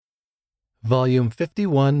Volume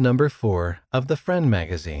 51, Number 4 of the Friend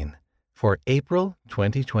Magazine for April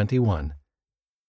 2021.